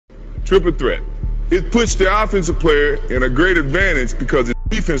triple threat. It puts the offensive player in a great advantage because the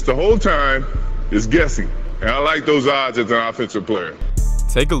defense the whole time is guessing. And I like those odds as an offensive player.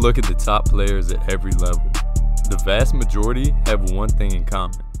 Take a look at the top players at every level. The vast majority have one thing in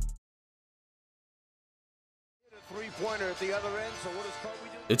common.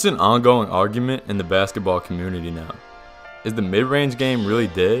 It's an ongoing argument in the basketball community now. Is the mid-range game really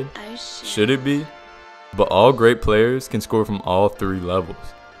dead? Should it be? But all great players can score from all three levels.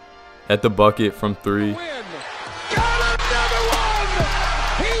 At the bucket from three,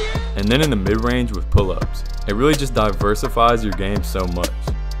 and then in the mid-range with pull-ups. It really just diversifies your game so much.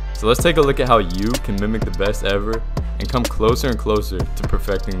 So let's take a look at how you can mimic the best ever and come closer and closer to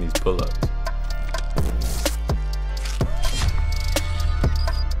perfecting these pull-ups.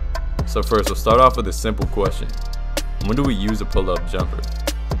 So first, we'll start off with a simple question. When do we use a pull-up jumper?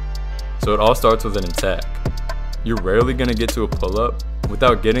 So it all starts with an attack. You're rarely going to get to a pull-up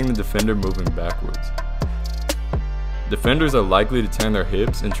without getting the defender moving backwards. Defenders are likely to turn their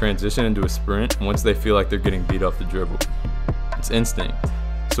hips and transition into a sprint once they feel like they're getting beat off the dribble. It's instinct.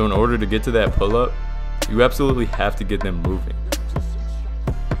 So in order to get to that pull-up, you absolutely have to get them moving.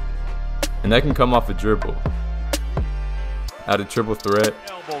 And that can come off a dribble, out of triple threat,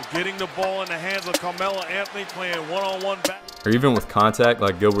 getting the ball in the hands of Carmelo Anthony playing one-on-one back, or even with contact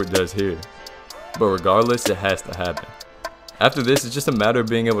like Gilbert does here. But regardless, it has to happen. After this, it's just a matter of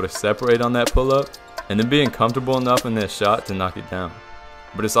being able to separate on that pull-up and then being comfortable enough in that shot to knock it down.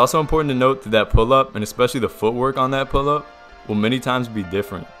 But it's also important to note that pull-up, and especially the footwork on that pull-up, will many times be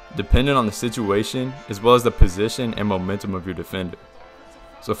different, depending on the situation as well as the position and momentum of your defender.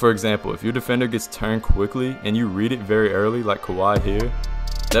 So for example, if your defender gets turned quickly and you read it very early like Kawhi here,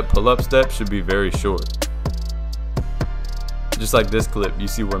 that pull-up step should be very short. Just like this clip, you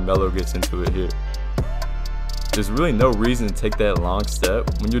see where Melo gets into it here. There's really no reason to take that long step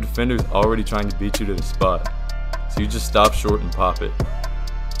when your defender's already trying to beat you to the spot, so you just stop short and pop it.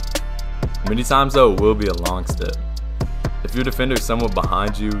 Many times though, it will be a long step. If your defender is somewhat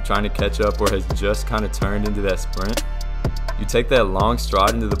behind you, trying to catch up, or has just kind of turned into that sprint, you take that long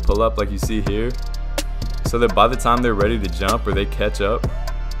stride into the pull-up like you see here, so that by the time they're ready to jump or they catch up,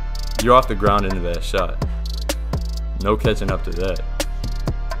 you're off the ground into that shot. No catching up to that.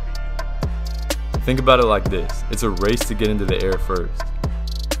 Think about it like this. It's a race to get into the air first.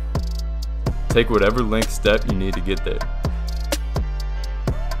 Take whatever length step you need to get there.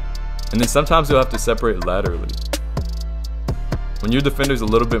 And then sometimes you'll have to separate laterally. When your defender's a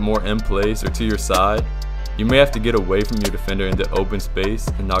little bit more in place or to your side, you may have to get away from your defender into open space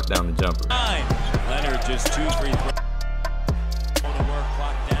and knock down the jumper. Leonard just 2 free throws.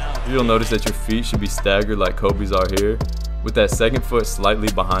 You'll notice that your feet should be staggered like Kobe's are here, with that second foot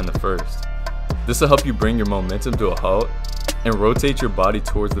slightly behind the first. This will help you bring your momentum to a halt and rotate your body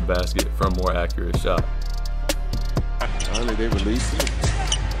towards the basket for a more accurate shot. Finally, they released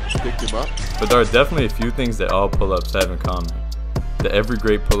him, picked him up. But there are definitely a few things that all pull-ups have in common, that every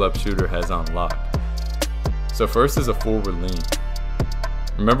great pull-up shooter has on lock. So first is a forward lean.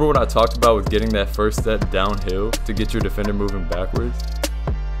 Remember what I talked about with getting that first step downhill to get your defender moving backwards?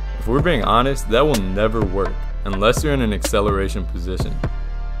 If we're being honest, that will never work unless you're in an acceleration position,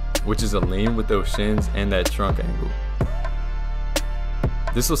 which is a lean with those shins and that trunk angle.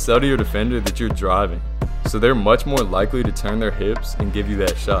 This will sell to your defender that you're driving, so they're much more likely to turn their hips and give you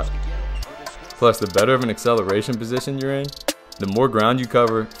that shot. Plus, the better of an acceleration position you're in, the more ground you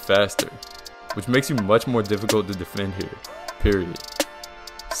cover faster, which makes you much more difficult to defend here, period.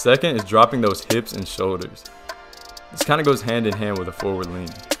 Second is dropping those hips and shoulders. This kind of goes hand in hand with a forward lean.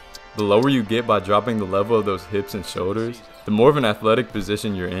 The lower you get by dropping the level of those hips and shoulders, the more of an athletic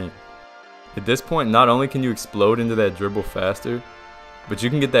position you're in. At this point, not only can you explode into that dribble faster, but you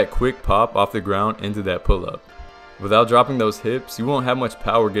can get that quick pop off the ground into that pull-up. Without dropping those hips, you won't have much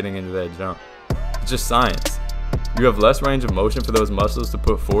power getting into that jump. It's just science. You have less range of motion for those muscles to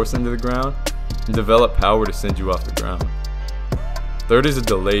put force into the ground and develop power to send you off the ground. Third is a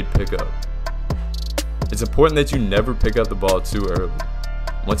delayed pickup. It's important that you never pick up the ball too early.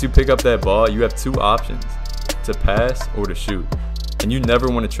 Once you pick up that ball, you have two options, to pass or to shoot, and you never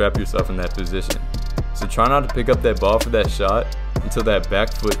want to trap yourself in that position. So try not to pick up that ball for that shot until that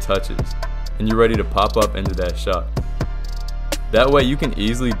back foot touches and you're ready to pop up into that shot. That way you can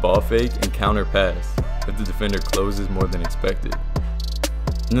easily ball fake and counter pass if the defender closes more than expected.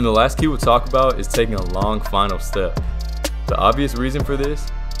 And then the last key we'll talk about is taking a long final step. The obvious reason for this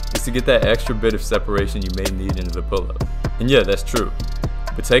is to get that extra bit of separation you may need into the pull-up. And yeah, that's true.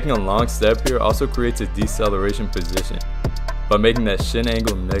 But taking a long step here also creates a deceleration position by making that shin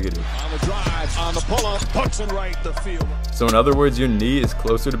angle negative. On the drive, on the pull-up, puts it right the field. So in other words, your knee is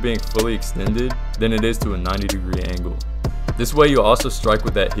closer to being fully extended than it is to a 90-degree angle. This way you'll also strike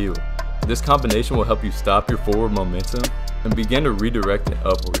with that heel. This combination will help you stop your forward momentum and begin to redirect it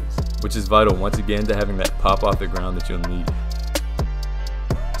upwards, which is vital once again to having that pop off the ground that you'll need.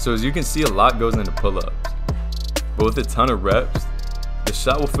 So as you can see, a lot goes into pull-ups, but with a ton of reps, the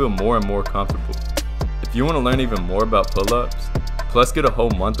shot will feel more and more comfortable. If you want to learn even more about pull-ups, plus get a whole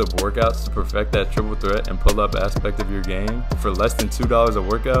month of workouts to perfect that triple threat and pull-up aspect of your game for less than $2 a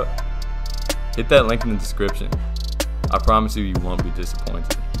workout, hit that link in the description. I promise you, you won't be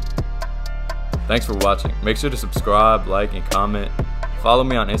disappointed. Thanks for watching. Make sure to subscribe, like, and comment. Follow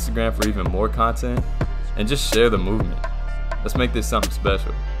me on Instagram for even more content, and just share the movement. Let's make this something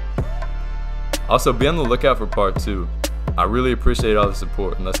special. Also, be on the lookout for part 2. I really appreciate all the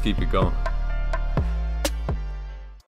support, and let's keep it going.